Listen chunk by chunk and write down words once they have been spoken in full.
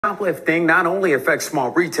Shoplifting not only affects small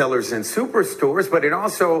retailers and superstores, but it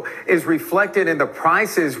also is reflected in the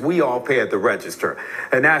prices we all pay at the register.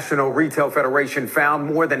 The National Retail Federation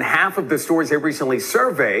found more than half of the stores they recently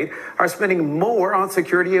surveyed are spending more on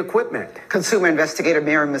security equipment. Consumer investigator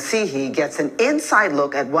Miriam Masihi gets an inside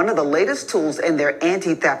look at one of the latest tools in their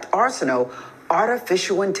anti-theft arsenal,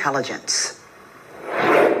 artificial intelligence.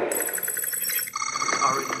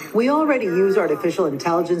 We already use artificial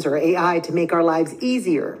intelligence or AI to make our lives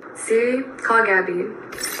easier. Siri, call Gabby.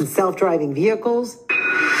 And self-driving vehicles.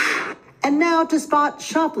 And now to spot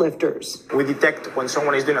shoplifters. We detect when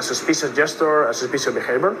someone is doing a suspicious gesture, a suspicious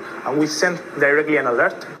behavior, and we send directly an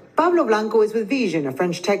alert. Pablo Blanco is with Veesion, a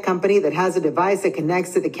French tech company that has a device that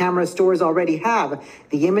connects to the camera stores already have.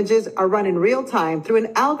 The images are run in real time through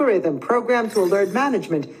an algorithm programmed to alert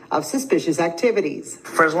management of suspicious activities.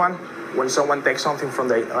 First one, when someone takes something from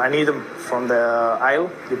the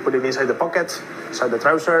aisle, you put it inside the pockets, inside the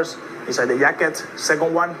trousers, inside the jacket.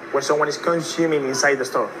 Second one, when someone is consuming inside the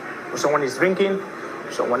store. When someone is drinking,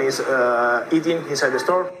 someone is eating inside the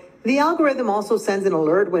store. The algorithm also sends an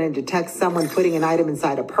alert when it detects someone putting an item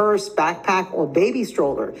inside a purse, backpack, or baby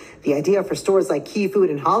stroller. The idea for stores like Key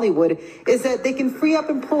Food in Hollywood is that they can free up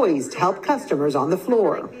employees to help customers on the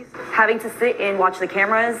floor. Having to sit and watch the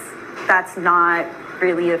cameras, that's not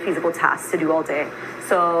really a feasible task to do all day.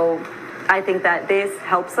 So I think that this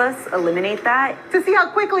helps us eliminate that. To see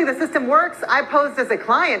how quickly the system works, I posed as a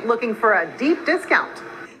client looking for a deep discount.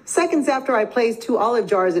 Seconds after I placed 2 olive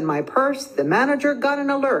jars in my purse, the manager got an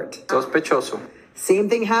alert. Sospechoso. Same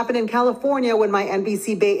thing happened in California when my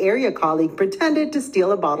NBC Bay Area colleague pretended to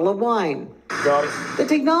steal a bottle of wine. The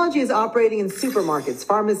technology is operating in supermarkets,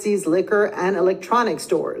 pharmacies, liquor, and electronic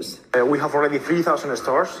stores. We have already 3,000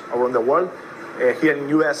 stores around the world. Here in the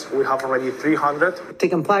U.S., we have already 300. To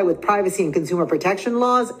comply with privacy and consumer protection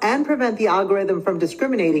laws and prevent the algorithm from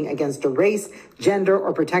discriminating against a race, gender,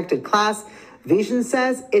 or protected class, Veesion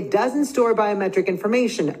says it doesn't store biometric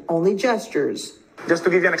information, only gestures. Just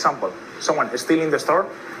to give you an example, someone is stealing the store,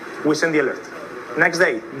 we send the alert. Next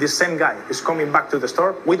day, this same guy is coming back to the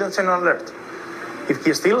store, we don't send an alert. If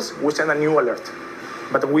he steals, we send a new alert,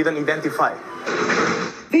 but we don't identify.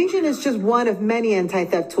 Veesion is just one of many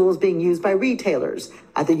anti-theft tools being used by retailers.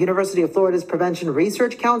 At the University of Florida's Prevention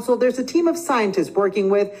Research Council, there's a team of scientists working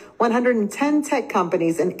with 110 tech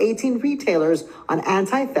companies and 18 retailers on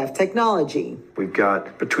anti-theft technology. We've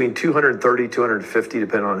got between 230, 250,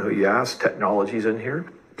 depending on who you ask, technologies in here.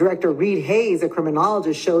 Director Reed Hayes, a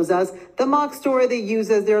criminologist, shows us the mock store they use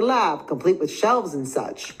as their lab, complete with shelves and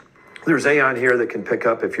such. There's AI in here that can pick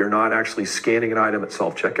up if you're not actually scanning an item at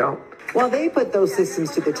self-checkout. While they put those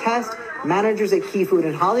systems to the test, managers at Key Food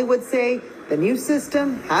in Hollywood say the new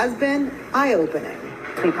system has been eye-opening.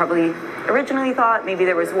 We probably originally thought maybe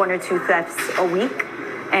there was 1 or 2 thefts a week,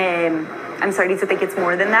 and I'm starting to think it's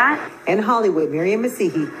more than that. In Hollywood, Miriam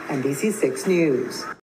Masihi, NBC 6 News.